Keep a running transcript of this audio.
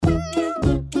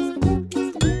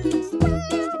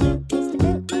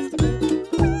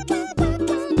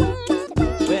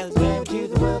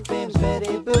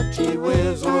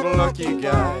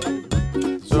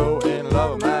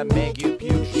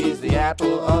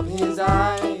of his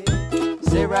eye.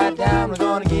 Sit right down, we're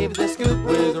gonna give you the scoop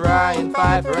with Ryan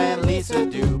Pfeiffer and Lisa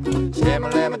Doop.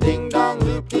 Stamma ding dong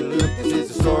loop de loop. This is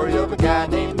the story of a guy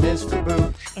named Mr.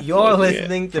 Boop. You're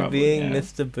listening to Being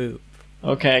Mr. Boop.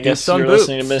 Okay, I guess Doops on you're Boops.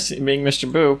 listening to Being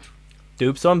Mr. Boop.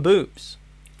 Doops on Boops,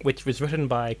 which was written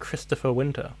by Christopher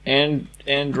Winter. And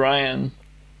Ryan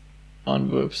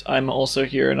on Boops. I'm also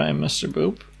here and I'm Mr.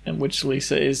 Boop, and which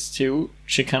Lisa is too.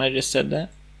 She kind of just said that,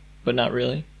 but not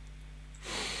really.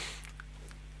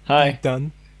 Hi.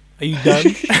 Done? Are you done?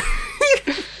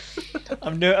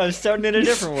 I'm starting in a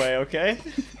different way, okay?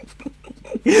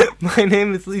 My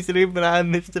name is Lisa Doop and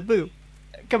I'm Mr. Boop.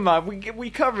 Come on, we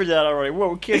covered that already.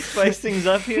 What, we can't spice things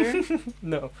up here?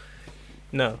 No.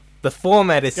 The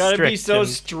format is Gotta strict. be so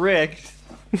strict.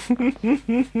 On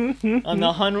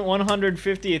the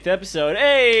 150th episode.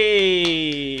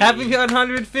 Hey! Happy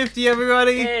 150,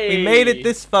 everybody! Hey. We made it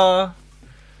this far.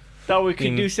 Thought we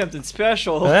could do something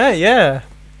special. Yeah.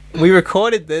 We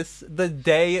recorded this the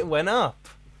day it went up.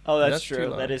 Oh, that's That's too true.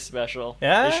 long. That is special.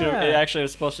 Yeah. It actually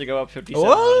was supposed to go up 57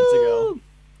 Whoa!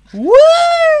 minutes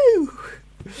Woo!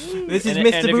 This is ago.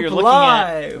 Mr. And if Boop you're looking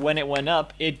Live. at when it went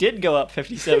up, it did go up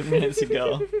 57 minutes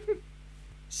ago.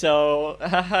 So,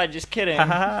 haha, just kidding.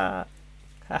 Ha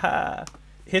ha.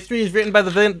 History is written by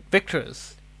the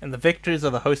victors. And the victors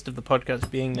are the host of the podcast,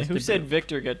 Being Mr. Who said Boop.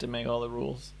 Victor got to make all the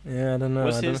rules? Yeah, I don't know.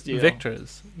 What's I don't his know. deal?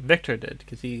 Victors. Victor did,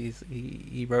 because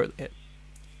he wrote it.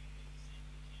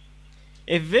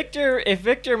 If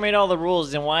Victor made all the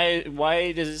rules, then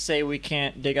why does it say we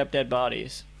can't dig up dead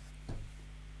bodies?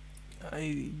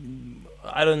 I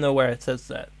don't know where it says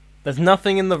that. There's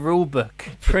nothing in the rule book.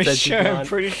 that I'm says you can't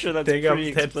pretty sure that's dig up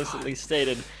pretty dead explicitly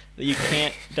stated that you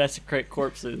can't desecrate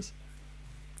corpses.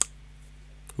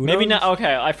 Who Maybe knows? not.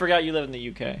 Okay, I forgot you live in the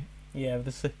UK. Yeah,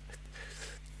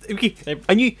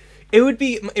 I knew it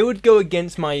would go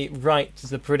against my rights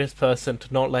as a British person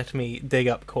to not let me dig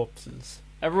up corpses.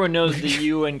 Everyone knows the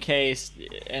U and K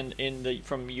and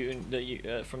from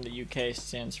the UK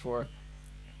stands for.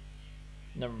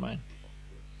 Never mind.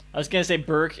 I was gonna say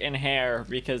Burke and Hare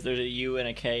because there's a U and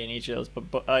a K in each of those,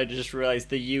 but I just realized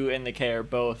the U and the K are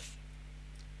both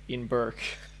in Burke.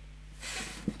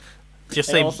 Just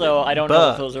And say also, I don't know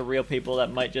Burke. if those are real people.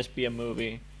 That might just be a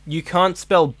movie. You can't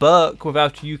spell Burke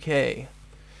without UK.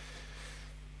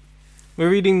 We're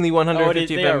reading the 150th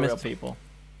They are real episode. people.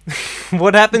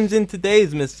 What happens in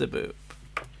today's Mr. Boop?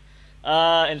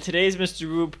 And today's Mr.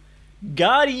 Boop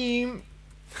got him.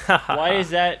 Why is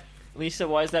that, Lisa?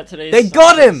 Why is that today's? They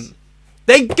got him!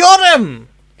 They got him!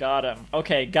 Got him.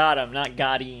 Okay, got him, not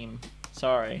got him.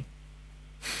 Sorry.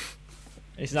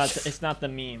 It's not the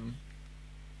meme.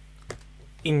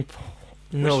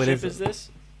 No, Which it ship isn't. is this?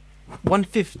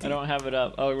 150. I don't have it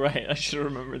up. Oh right, I should have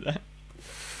remembered that.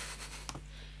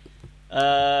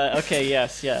 Okay,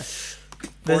 yes.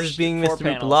 This is Being Four Mr. Boop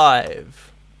panels.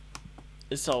 Live.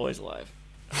 It's always live.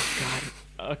 Oh,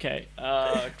 God. Okay.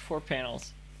 4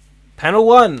 panels. Panel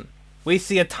 1. We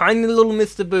see a tiny little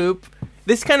Mr. Boop.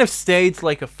 This kind of staged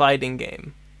like a fighting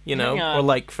game, you know? Hang on. Or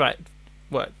like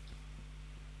what?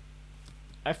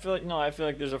 I feel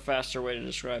like there's a faster way to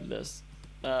describe this.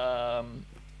 And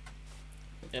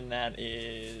that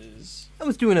is. I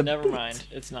was doing a Never bit. mind.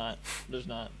 It's not. There's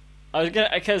not. I was gonna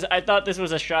because I thought this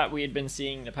was a shot we had been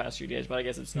seeing the past few days, but I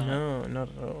guess it's not. No, not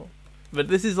at all. But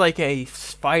this is like a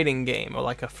fighting game or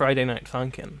like a Friday Night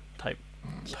Funkin' type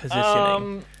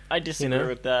positioning. I disagree know?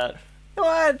 with that.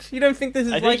 What? You don't think this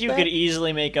is I like think you that? could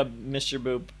easily make a Mr.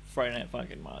 Boop Friday Night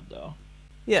Funkin' mod though.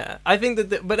 Yeah, I think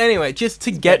that. But anyway, just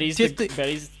to get Betty's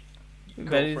Betty's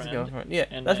girlfriend. Yeah,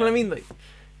 and that's what I then- mean. Like,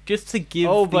 just to give.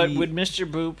 Oh, but the- would Mr.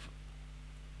 Boop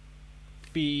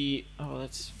be? Oh,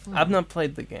 that's. I've not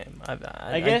played the game. I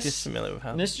I'm guess just familiar with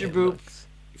how Mr. the game Boop- works.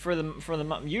 for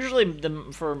the usually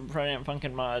for Friday Night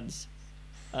Funkin' mods,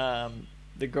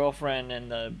 the girlfriend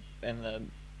and the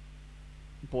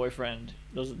boyfriend,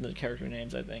 those are the character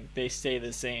names. I think they stay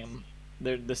the same.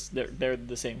 They're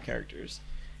the same characters,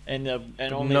 and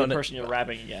only No, the no, person you're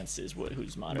rapping against is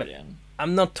who's modded in.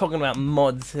 I'm not talking about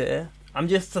mods here. I'm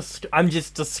just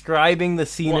describing the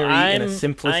scenery in a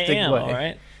simplistic way. All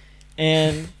right,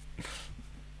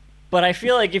 but I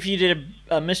feel like if you did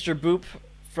a Mr. Boop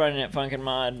Friday Night Funkin'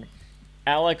 mod,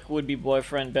 Alec would be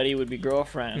boyfriend, Betty would be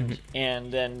girlfriend,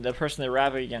 and then the person they're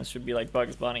rapping against would be like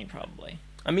Bugs Bunny probably.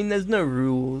 I mean, there's no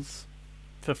rules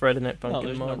for Friday Night Funkin' No,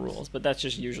 there's mods. no rules, but that's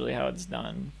just usually how it's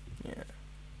done. Yeah.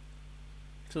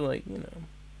 So like, you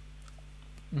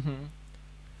know. Mm-hmm.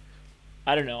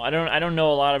 I don't know. I don't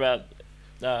know a lot about.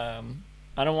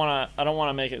 I don't want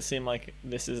to make it seem like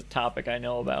this is a topic I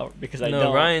know about because I No,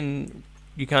 don't. Ryan,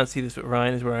 you can't see this, but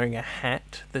Ryan is wearing a hat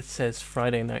hat that says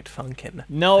Friday Night Funkin'.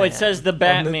 No, it fan says the on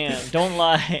Batman. Don't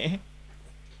lie.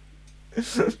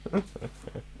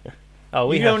 Oh,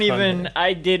 we You have don't fun even. here.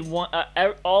 I did one.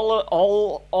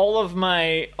 All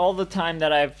the time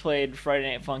that I've played Friday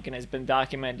Night Funkin' has been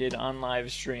documented on live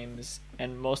streams,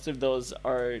 and most of those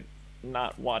are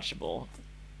not watchable.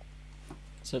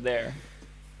 So there.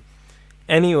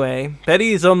 Anyway,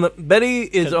 Betty is 'Cause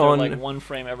they're on. like one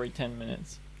frame every 10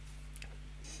 minutes.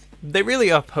 They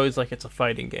really are posed like it's a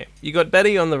fighting game. You got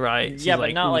Betty on the right. she's Yeah,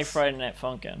 but not like "Ooh, Friday Night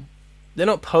Funkin'. They're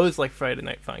not posed like Friday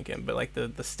Night Funkin', but like the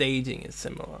staging is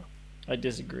similar. I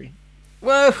disagree.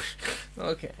 Whoa.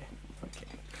 Okay.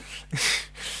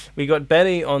 We got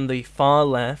Betty on the far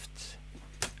left.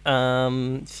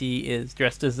 She is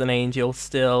dressed as an angel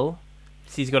still.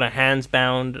 She's got her hands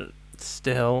bound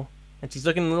still, and she's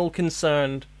looking a little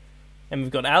concerned. And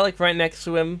we've got Alec right next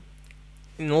to him,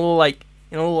 in a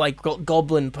little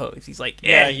goblin pose. He's like,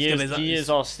 yeah, he is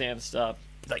all stanced up.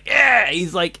 He's like, yeah.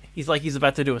 He's like he's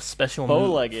about to do a special move.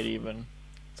 Bow-legged even.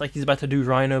 It's like he's about to do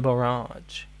Rhino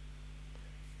Barrage.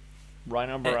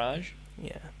 Rhino Barrage?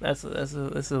 Yeah, that's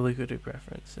a lucrative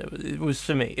reference. It was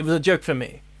for me. It was a joke for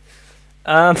me.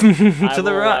 To I the will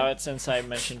allow right, it since I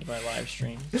mentioned my live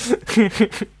stream.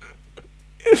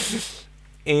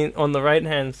 on the right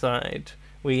hand side,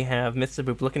 we have Mr.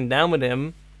 Boop looking down at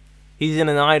him. He's in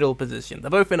an idle position. They're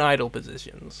both in idle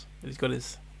positions. He's got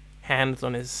his hands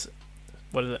on his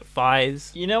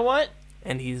thighs, You know what?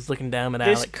 and he's looking down at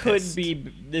This Alec.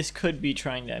 This could be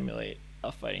trying to emulate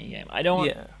a fighting game. I don't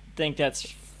Yeah, think that's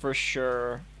for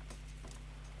sure.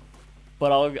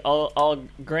 But I'll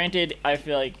granted, I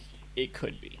feel like it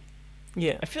could be.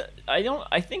 yeah.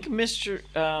 I think Mr.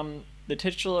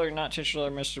 The not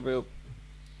titular Mr. Boop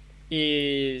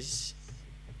is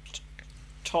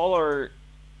taller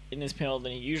in this panel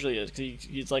than he usually is, because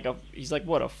he's like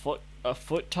what, a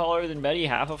foot taller than Betty,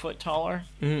 half a foot taller,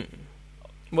 Mm.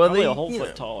 Well, probably a whole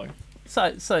foot taller.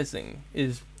 Sizing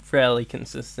is fairly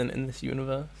consistent in this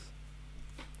universe.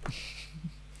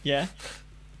 Yeah.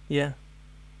 Yeah,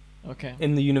 Okay.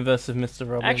 in the universe of Mr.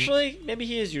 Robbins. Actually, maybe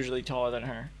he is usually taller than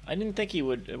her. I didn't think he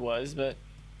was, but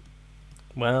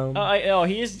well,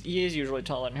 he is usually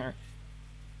taller than her.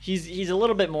 He's a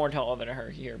little bit more taller than her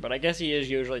here, but I guess he is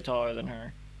usually taller than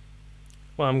her.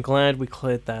 well, I'm glad we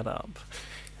cleared that up.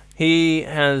 He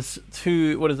has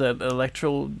two. What is that?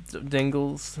 Electral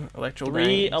dingles.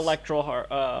 Three dangs. electral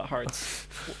hearts.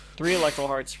 3 electral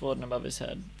hearts floating above his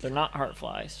head. They're not heart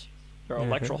flies. They're Mhm.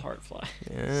 electral heart flies.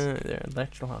 Yeah, they're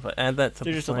electral heart. Add that to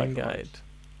They're the just sign electral guide. hearts.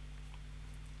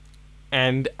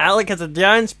 And Alec has a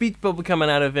giant speech bubble coming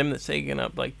out of him that's taking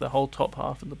up like the whole top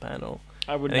half of the panel.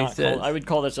 I would And he not. says- I would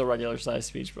call this a regular sized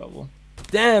speech bubble.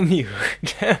 Damn you!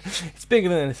 It's bigger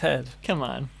than his head. Come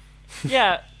on.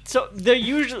 Yeah. So they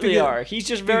usually Bigger- are. He's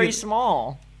just very bigger-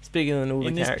 small It's bigger than all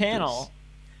in the this characters. panel.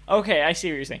 Okay, I see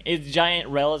what you're saying. It's giant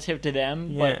relative to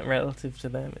them, Yeah, but relative to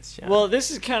them, it's giant. well, this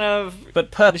is kind of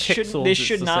but per this pixel,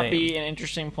 should not be an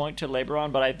interesting point to labor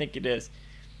on, but I think it is.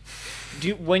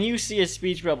 When you see a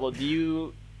speech bubble,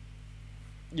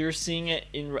 you're seeing it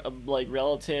in like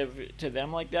relative to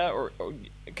them like that, or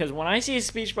because when I see a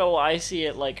speech bubble, I see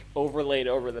it like overlaid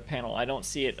over the panel. I don't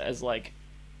see it as like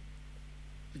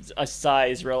a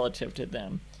size relative to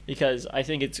them, because I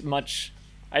think it's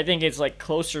like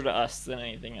closer to us than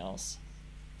anything else.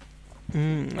 Or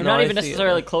not even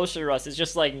necessarily closer to us. It's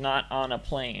just like not on a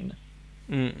plane.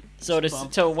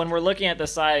 So when we're looking at the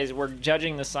size, we're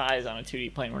judging the size on a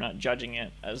 2D plane. We're not judging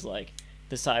it as like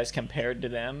the size compared to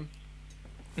them.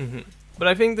 But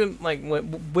I think that like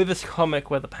with this comic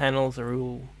where the panels are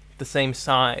all the same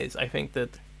size, I think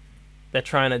that they're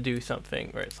trying to do something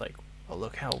where it's like, oh,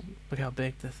 look how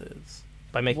big this is,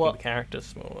 by making the characters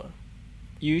smaller.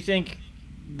 You think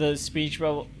the speech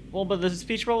bubble? Well, but the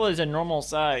speech bubble is a normal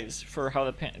size for how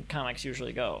the comics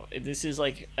usually go. This is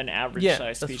like an average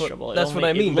size speech bubble. That's what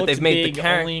I mean. But they've made the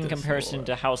characters only in comparison smaller.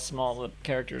 to how small the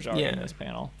characters are in this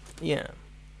panel. Yeah.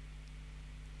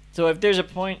 So if there's a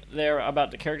point there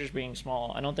about the characters being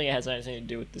small, I don't think it has anything to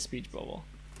do with the speech bubble.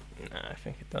 Nah, I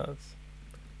think it does.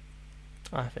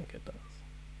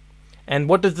 And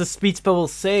what does the speech bubble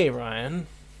say, Ryan?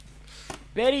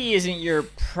 Betty isn't your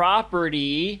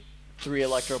property. 3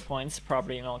 electro points,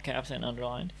 property in all caps and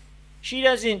underlined. She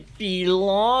doesn't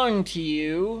belong to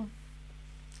you.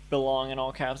 Belong in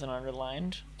all caps and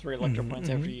underlined. 3 electro points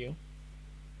after you.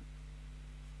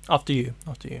 After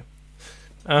you.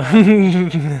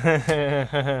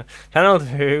 Panel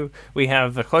 2, we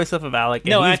have a close-up of Alec.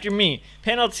 No, after me.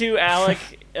 Panel 2, Alec.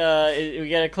 We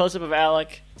get a close-up of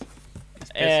Alec.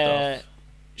 He's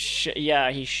pissed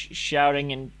off. He's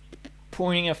shouting and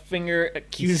pointing a finger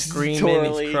He's accusatorily.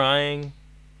 screaming, he's crying.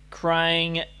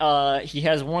 crying. He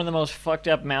has one of the most fucked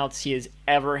up mouths he has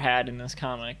ever had in this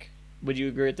comic. Would you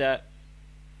agree with that?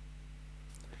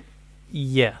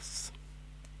 Yes.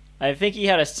 I think he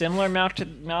had a similar mouth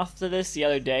to this the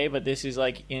other day, but this is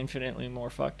like infinitely more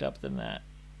fucked up than that.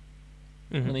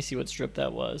 Mhm. Let me see what strip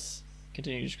that was.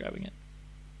 Continue describing it.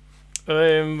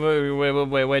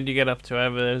 Wait, when did you get up to? I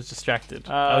was distracted.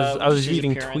 I was Just his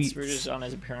reading appearance. tweets. We're just on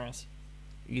his appearance.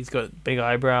 He's got big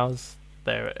eyebrows.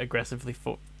 They're aggressively,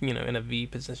 in a V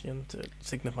position to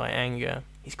signify anger.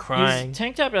 He's crying. His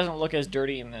tank top doesn't look as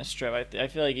dirty in this strip. I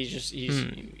feel like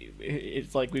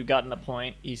it's like we've gotten the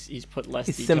point. He's put less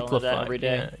He's detail into that simplified. every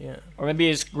day. Yeah. Or maybe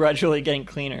it's gradually getting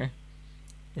cleaner.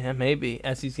 Yeah, maybe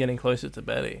as he's getting closer to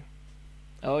Betty.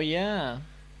 Oh yeah,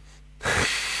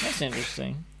 that's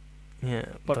interesting. Yeah,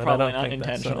 But I probably don't not think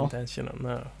that's intentional. intentional.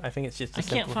 No, I think it's just. I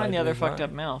can't find the other fucked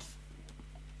up mouth.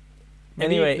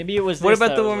 Maybe, Anyway, maybe it was. What this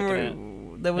about that the I was one looking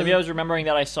where at. there was? Maybe I was remembering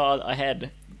that I saw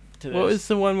ahead to this. What was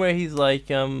the one where he's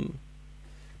like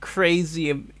crazy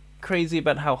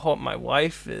about how hot my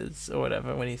wife is or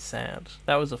whatever when he's sad?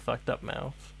 That was a fucked up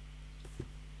mouth.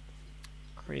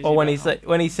 Crazy Or when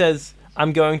about he says,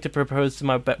 "I'm going to propose to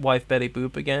my wife Betty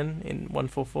Boop again" in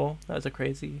 144. That was a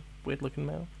crazy, weird looking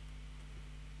mouth.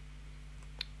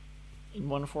 in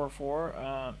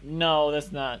 144. No,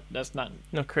 that's not Not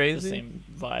the crazy. same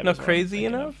vibe. Not as what I'm crazy thinking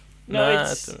enough. of. No,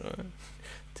 Nah, it's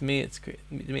to me it's crazy.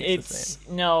 To me it's the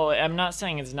same. no. I'm not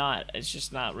saying it's not. It's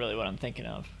just not really what I'm thinking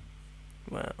of.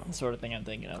 Well, The sort of thing I'm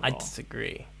thinking of. I at all.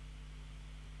 disagree.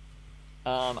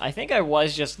 I think I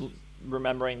was just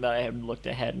remembering that I had looked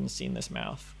ahead and seen this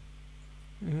mouth.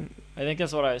 Mhm. I think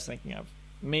that's what I was thinking of.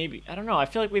 Maybe I don't know. I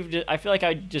feel like I feel like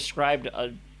I described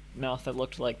a mouth that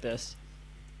looked like this.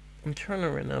 I'm trying to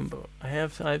remember.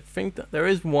 I think that there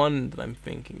is one that I'm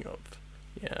thinking of.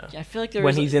 Yeah. Yeah, I feel like there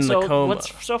When is- he's in the so coma.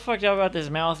 What's so fucked up about this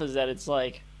mouth is that it's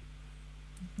like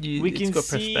we It's can got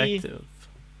see- perspective.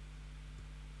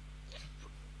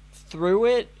 through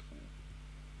it.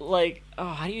 Like, oh,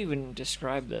 how do you even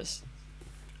describe this?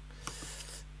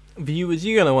 Viewers,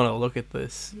 you're gonna want to look at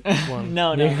this one.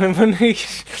 No. no.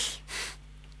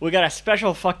 We got a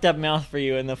special fucked up mouth for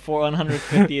you in the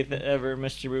 150th ever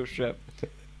Mr. Boop strip.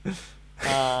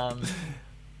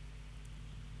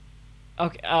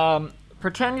 Okay.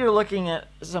 Pretend you're looking at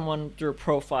someone through a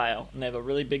profile, and they have a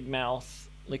really big mouth,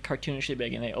 like cartoonishly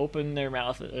big, and they open their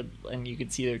mouth, and you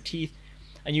can see their teeth,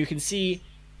 and you can see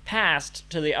past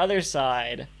to the other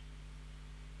side,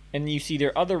 and you see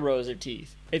their other rows of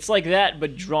teeth. It's like that,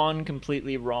 but drawn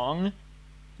completely wrong.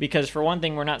 Because for one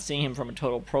thing, we're not seeing him from a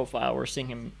total profile. We're seeing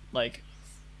him like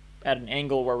at an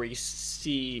angle where we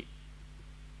see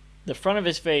the front of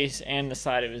his face and the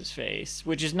side of his face,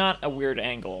 which is not a weird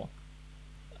angle.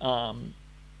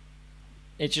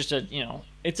 It's just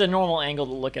it's a normal angle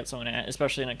to look at someone at,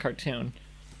 especially in a cartoon.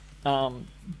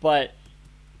 But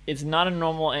it's not a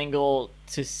normal angle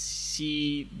to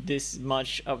see this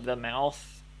much of the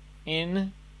mouth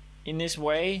in this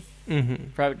way. Mm-hmm.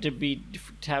 For it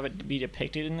to have it be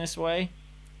depicted in this way.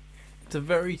 It's a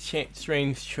very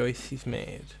strange choice he's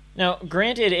made. Now,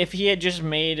 granted, if he had just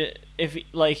made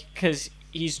because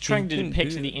he's trying to couldn't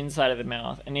depict do the that. inside of the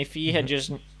mouth, and if he had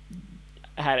just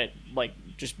had it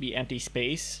just be empty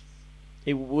space,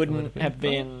 it wouldn't been have fun.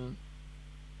 been.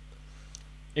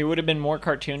 It would have been more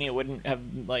cartoony. It wouldn't have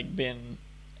been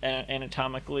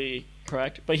anatomically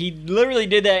correct. But he literally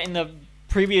did that in the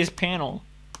previous panel.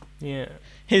 Yeah.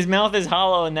 His mouth is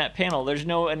hollow in that panel. There's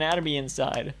no anatomy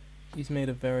inside. He's made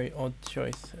a very odd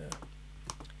choice here.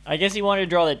 I guess he wanted to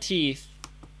draw the teeth.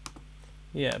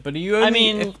 Yeah, but he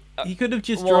only, he could have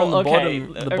just drawn the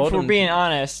bottom. The if bottom. we're being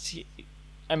honest,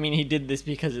 he did this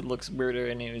because it looks weirder,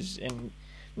 and he was in.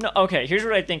 No, okay. Here's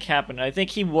what I think happened. I think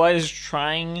he was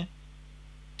trying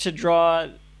to draw.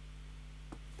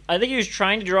 I think he was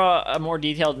trying to draw a more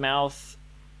detailed mouth,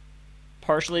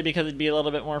 partially because it'd be a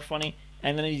little bit more funny,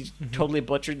 and then he totally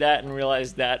butchered that and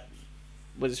realized that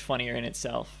was funnier in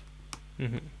itself.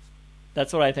 Mm-hmm.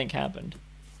 That's what I think happened.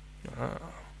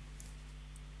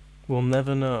 We'll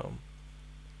never know.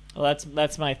 Well,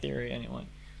 that's my theory anyway.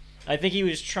 I think he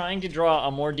was trying to draw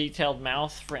a more detailed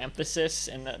mouth for emphasis,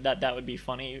 and that would be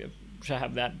funny to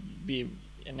have that be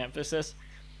an emphasis,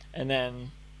 and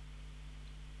then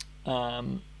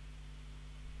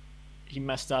he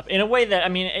messed up in a way that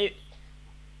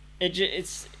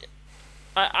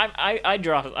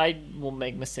I will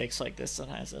make mistakes like this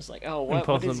sometimes. It's like, oh, what is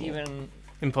Impossible. even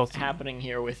Impossible. happening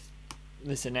here with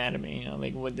this anatomy?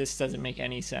 This doesn't make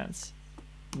any sense.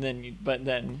 But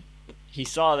then he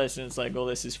saw this and it's like, well,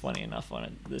 this is funny enough on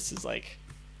it. This is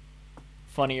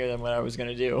funnier than what I was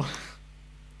gonna do,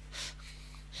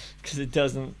 because it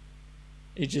doesn't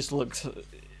It just looks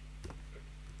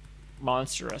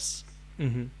monstrous.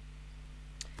 Mm-hmm.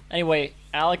 Anyway,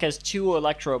 Alec has 2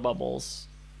 electro bubbles.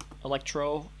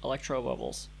 Electro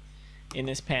bubbles in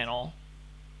this panel.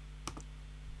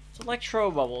 It's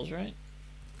electro bubbles, right?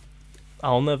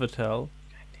 I'll never tell.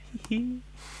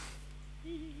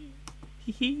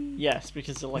 Yes,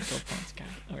 because electro points guy.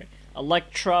 Okay.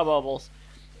 Electro bubbles.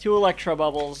 2 electro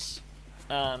bubbles.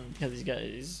 Because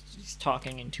he's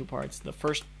talking in 2 parts. The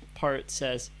first part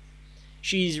says,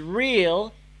 "She's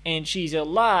real and she's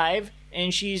alive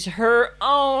and she's her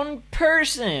own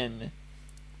person."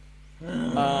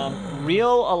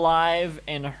 Real, alive,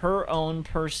 and her own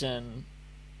person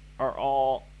are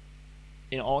all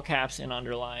in all caps and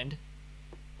underlined.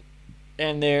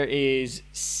 And there is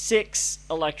 6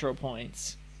 electro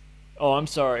points. Oh, I'm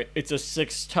sorry. It's a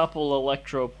 6-tuple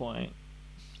electro point.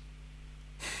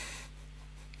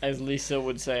 As Lisa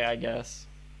would say, I guess.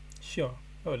 Sure,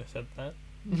 I would have said that.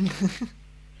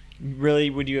 Really,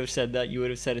 would you have said that? You would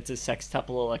have said it's a sextuple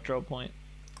electro point.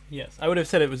 Yes, I would have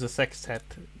said it was a sextet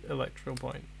electro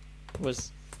point.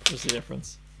 What's the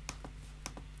difference?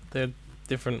 They're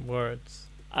different words.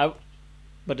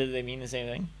 But do they mean the same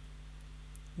thing?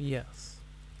 Yes.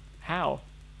 How?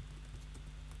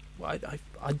 Well,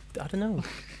 I don't know.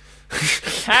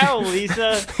 How,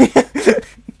 Lisa?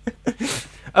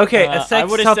 Okay, a I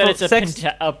would have said it's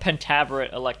sextuple. a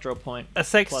pentaverate electro point. A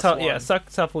sextuple, +1. yeah, a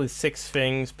sextuple is 6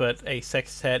 things, but a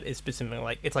sextet is specifically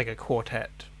like it's like a quartet.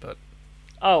 But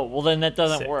Oh, well then that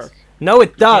doesn't 6. work. No,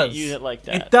 it You does. can't use it like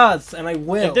that. It does, and I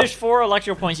will. If there's 4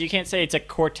 electro points, you can't say it's a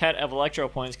quartet of electro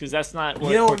points because that's not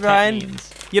what You know what, quartet Ryan?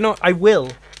 means. You know, I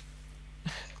will.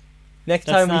 Next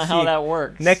That's time not we how see that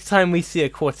works. next time we see a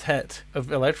quartet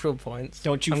of electro points,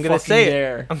 Don't you I'm gonna fucking say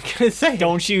dare. it. I'm gonna say it.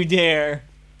 Don't you dare.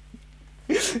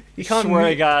 You can't Swear to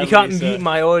mute, God, you can't Lisa. mute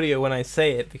my audio when I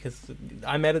say it because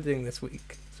I'm editing this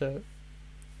week. So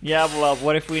Yeah, well,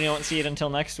 what if we don't see it until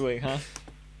next week, huh?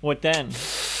 What then?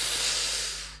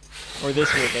 Or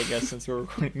this week, I guess, since we're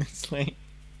recording this late.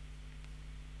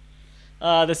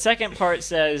 The second part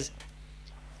says,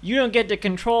 "You don't get to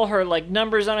control her like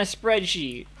numbers on a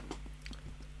spreadsheet."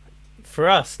 for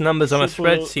us, numbers on a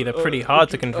Triple, spreadsheet are pretty hard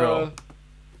to control.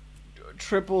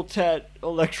 Triple tet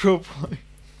electro point.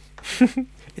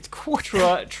 It's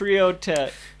quartet. Trio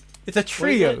tet. It's a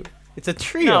trio. it? It's a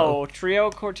trio. No, trio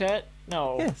quartet?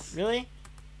 No. Yes. Really?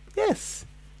 Yes.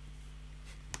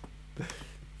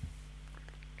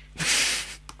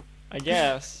 I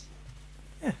guess.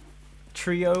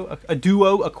 Trio, a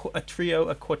duo, a trio,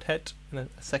 a quartet, and a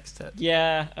sextet.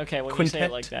 Yeah, okay, when you say it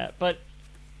Quintet. like that. But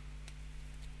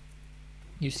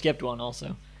you skipped one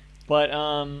also. But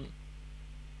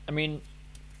I mean,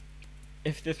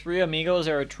 if the Three Amigos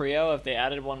are a trio, if they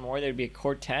added one more, they'd be a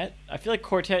quartet. I feel like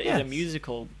quartet is a Yes.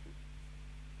 musical.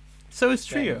 So is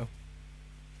trio.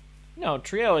 No,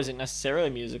 trio isn't necessarily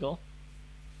musical.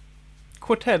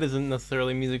 Quartet isn't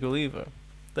necessarily musical either.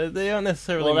 They aren't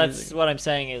necessarily. Well, that's music. what I'm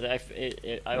saying is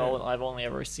Yeah. I've only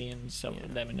ever seen some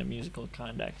of them in a musical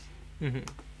context. Mhm.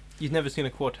 You've never seen a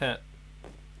quartet.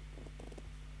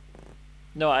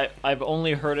 No, I've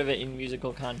only heard of it in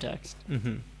musical context.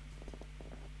 Mm-hmm.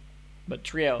 But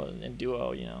trio and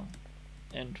duo, you know.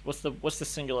 And what's the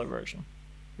singular version?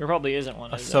 There probably isn't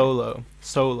one. A is there? solo.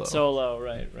 Solo,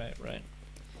 right.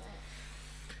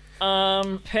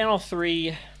 Panel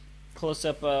 3, close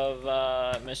up of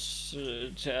the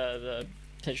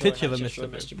titular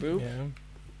Mr. Boop,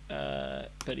 Yeah.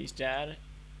 Betty's dad.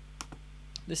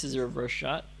 This is a reverse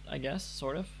shot, I guess,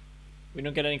 sort of. We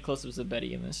don't get any close-ups of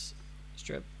Betty in this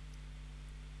strip.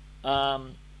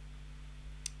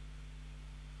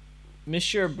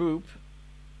 Monsieur Boop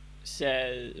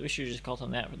says, we should have just called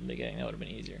him that from the beginning. That would have been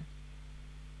easier.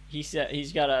 He said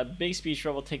he's got a big speech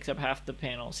bubble, takes up half the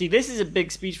panel. See, this is a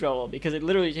big speech bubble because it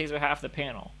literally takes up half the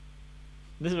panel.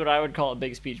 This is what I would call a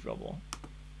big speech bubble,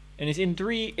 and it's in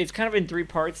three. It's kind of in 3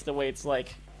 parts. The way it's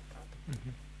like,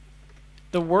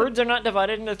 the words are not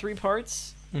divided into 3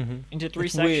 parts, into 3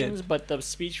 It's sections, weird. but the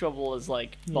speech bubble is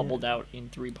like bubbled out in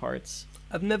 3 parts.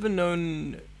 I've never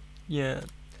known. Yeah.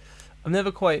 I've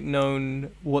never quite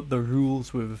known what the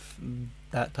rules with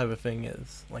that type of thing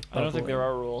is. Like, I don't think there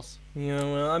bubbling. are rules. You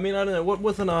know, well, I mean, I don't know.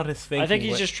 What's an artist thinking? I think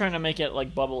he's What- just trying to make it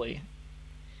like bubbly.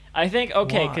 I think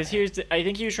because I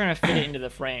think he was trying to fit it into the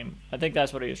frame. I think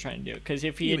that's what he was trying to do. Because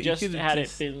if he Yeah, had but you just could've had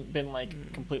just- it been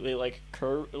like completely like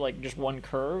curve, like just one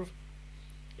curve,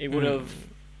 it would have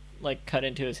like cut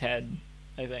into his head.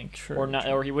 I think, True, or not,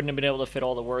 true. or he wouldn't have been able to fit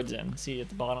all the words in. See at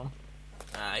the bottom.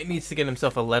 He needs to get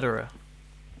himself a letterer.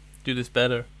 Do this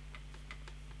better.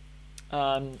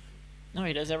 No,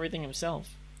 he does everything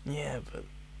himself. Yeah, but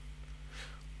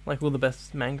Like all the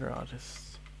best manga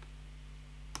artists.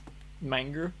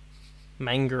 Manger?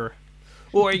 Manga.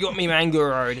 Oh, you got me manga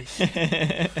artist. I've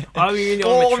been on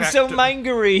Oh, my I'm so tractor-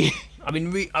 mangery. I've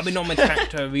been on my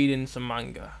tractor reading some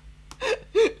manga.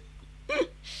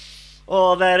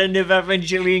 Oh, that end of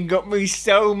Evangelion got me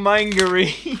so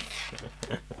mangery.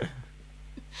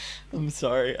 I'm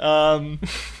sorry.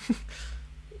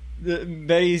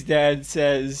 Betty's dad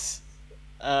says,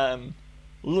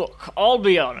 look, I'll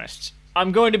be honest.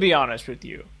 I'm going to be honest with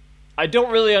you. I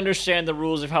don't really understand the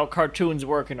rules of how cartoons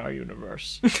work in our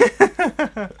universe.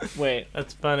 Wait,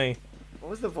 That's funny. what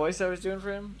was the voice I was doing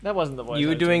for him? That wasn't the voice. You I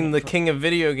were was doing the for- king of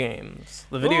video games.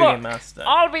 The video Look, game master.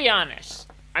 I'll be honest.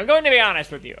 I'm going to be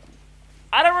honest with you.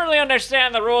 I don't really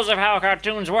understand the rules of how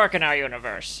cartoons work in our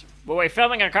universe. Were we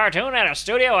filming a cartoon at a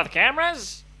studio with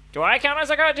cameras? Do I count as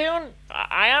a cartoon?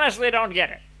 I honestly don't get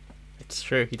it. It's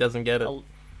true, he doesn't get it.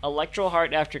 Electro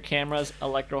Heart after cameras,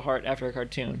 Electro Heart after a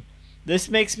cartoon. This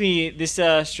strip makes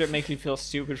me feel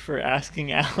stupid for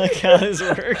asking Alec how this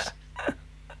works.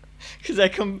 Because I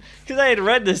had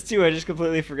read this too, I just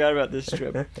completely forgot about this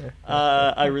strip.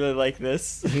 I really like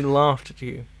this. He laughed at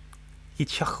you. He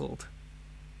chuckled.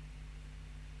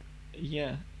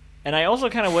 Yeah. And I also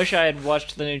kind of wish I had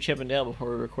watched the new Chip and Dale before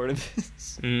we recorded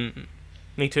this.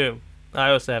 Me too.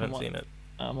 I also haven't I'm seen it.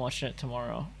 I'm watching it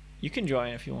tomorrow. You can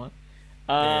join if you want.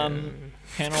 Yeah.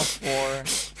 Panel 4.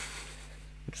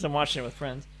 Because I'm watching it with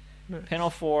friends. Nice. Panel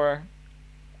 4.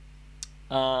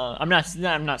 I'm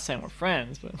not saying we're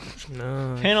friends, but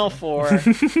No. panel 4.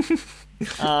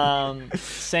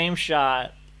 Same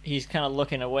shot. He's kind of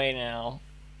looking away now.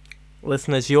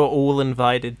 Listeners, you're all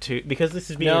invited to, because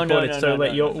this is being recorded so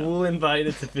late, you're no. all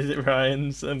invited to visit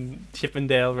Ryan's Chip and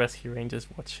Dale Rescue Rangers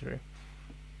watch through.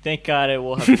 Thank God it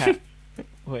will have passed.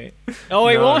 Wait. Oh,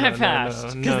 it won't have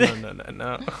passed. No.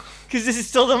 Because this is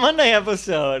still the Monday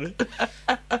episode.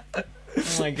 Oh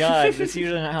my God, that's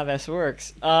usually not how this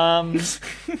works.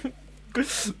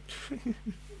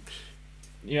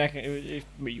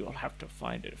 You'll have to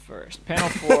find it first. Panel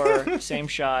 4, same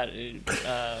shot.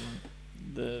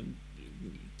 The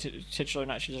titular,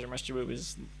 not titular, Mr. Boob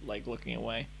is like looking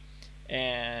away,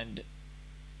 and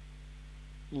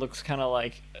looks kind of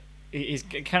like his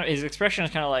expression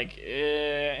is kind of like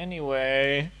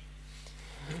anyway.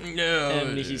 No.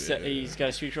 And he's got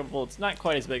a speech bubble. It's not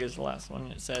quite as big as the last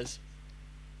one. It says,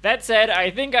 "That said, I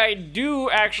think I do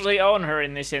actually own her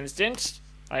in this instance.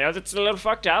 I know that's a little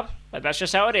fucked up, but that's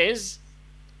just how it is."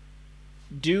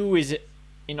 Do is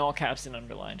in all caps and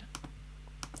underlined.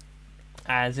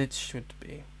 As it should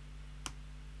be.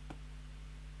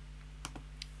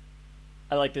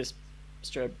 I like this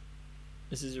strip.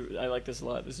 I like this a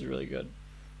lot. This is really good.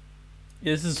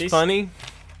 This is funny.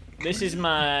 This is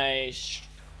my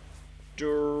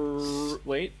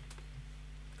wait.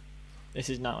 This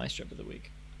is not my strip of the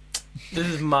week. This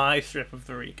is my strip of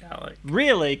the week, Alec.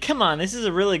 Really? Come on, this is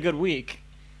a really good week.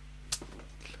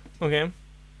 Okay.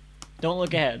 Don't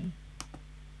look ahead.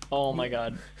 Oh my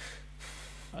God.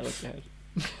 I looked ahead.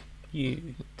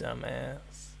 You dumbass.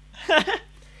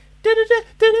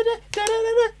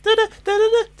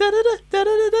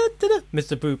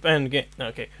 Mr. Boop and game.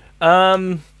 Okay.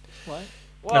 What?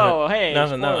 Whoa, hey.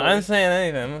 Nothing. No, spoilers. I'm saying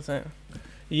anything. I'm not saying.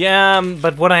 Yeah,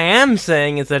 but what I am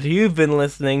saying is that you've been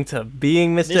listening to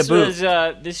Being Mr. This Boop. was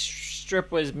this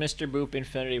strip was Mr. Boop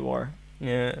Infinity War.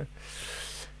 Yeah.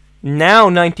 Now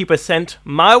 90%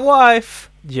 my wife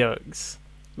jokes.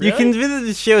 You can Really? visit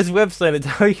the show's website at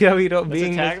That's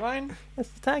www.being. a tagline? That's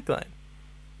the tagline.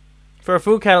 For a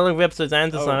full catalog of episodes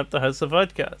and to Oh. sign up to host the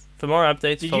podcast. For more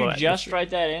updates, Did follow you at just Mr. write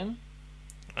that in?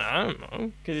 I don't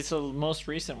know. Because it's the most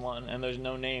recent one, and there's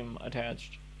no name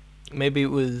attached. Maybe it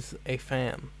was a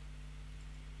fan.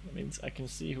 That means I can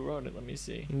see who wrote it. Let me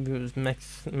see. Maybe it was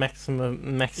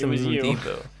Maximum you.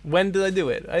 Depot. When did I do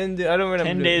it? I don't remember. 10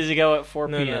 doing days it. ago at 4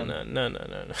 No, p.m.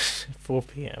 no. 4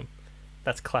 p.m.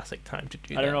 That's classic time to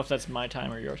do that. I don't know if that's my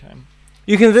time or your time.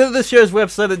 You can visit the show's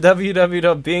website at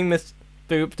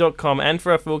www.beingmissboop.com and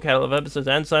for a full catalog of episodes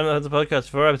and sign up to the podcast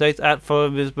for updates at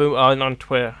FollowBizBoop on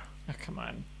Twitter. Oh, come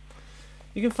on.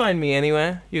 You can find me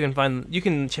anywhere. You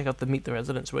can check out the Meet the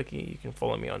Residents wiki. You can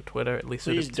follow me on Twitter at least.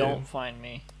 Please don't find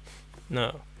me.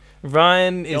 No.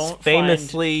 Ryan is Don't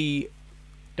famously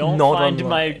Don't not find online.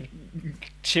 my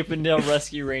Chippendale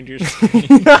Rescue Rangers.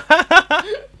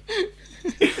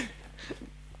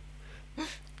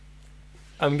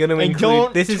 I'm gonna And include.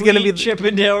 don't This is gonna be.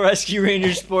 Chippendale Rescue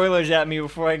Rangers spoilers at me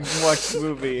before I can watch the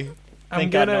movie.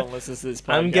 Thank God no one listens to this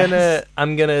podcast.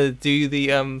 I'm gonna do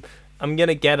the I'm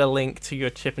gonna get a link to your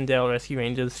Chippendale Rescue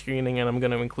Rangers screening, and I'm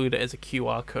gonna include it as a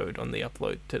QR code on the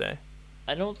upload today.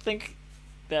 I don't think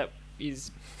that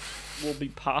is will be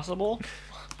possible.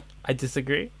 I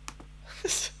disagree.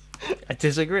 I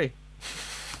disagree.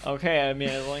 Okay, I mean,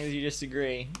 as long as you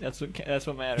disagree, that's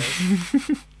what matters.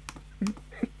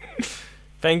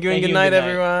 Thank you and good night,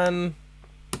 everyone.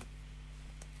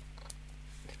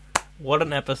 What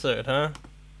an episode, huh?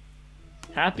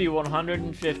 Happy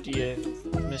 150th,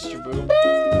 Mr. Boom.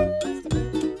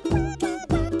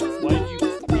 Why did you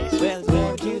Well,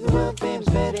 going to the world famous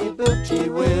Betty Boop. Gee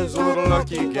whiz, what a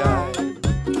lucky guy.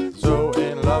 So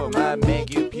in love, it might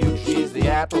make you puke. She's the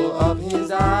apple of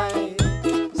his eye.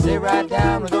 Sit right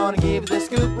down, we're gonna give you the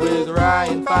scoop with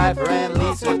Ryan Pfeiffer and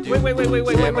Lisa Duke. Wait.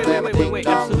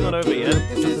 Episode's not over yet.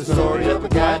 This is the story of a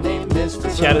guy named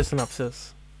Mr. Shadow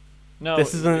synopsis. No,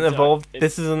 This is an evolved.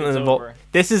 This is an it's evolved. over.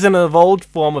 This is an evolved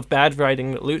form of bad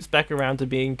writing that loops back around to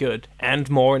being good and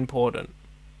more important.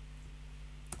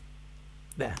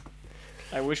 There.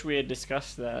 I wish we had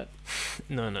discussed that.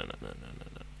 No. No?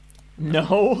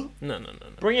 No.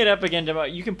 Bring it up again tomorrow.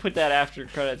 You can put that after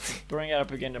credits. Bring it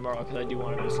up again tomorrow because I do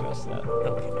want to discuss that.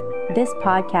 Okay. This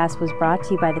podcast was brought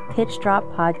to you by the Pitch Drop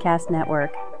Podcast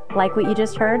Network. Like what you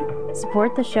just heard?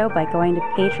 Support the show by going to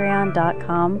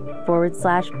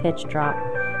patreon.com/pitchdrop.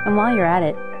 And while you're at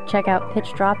it, check out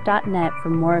pitchdrop.net for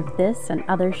more of this and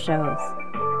other shows.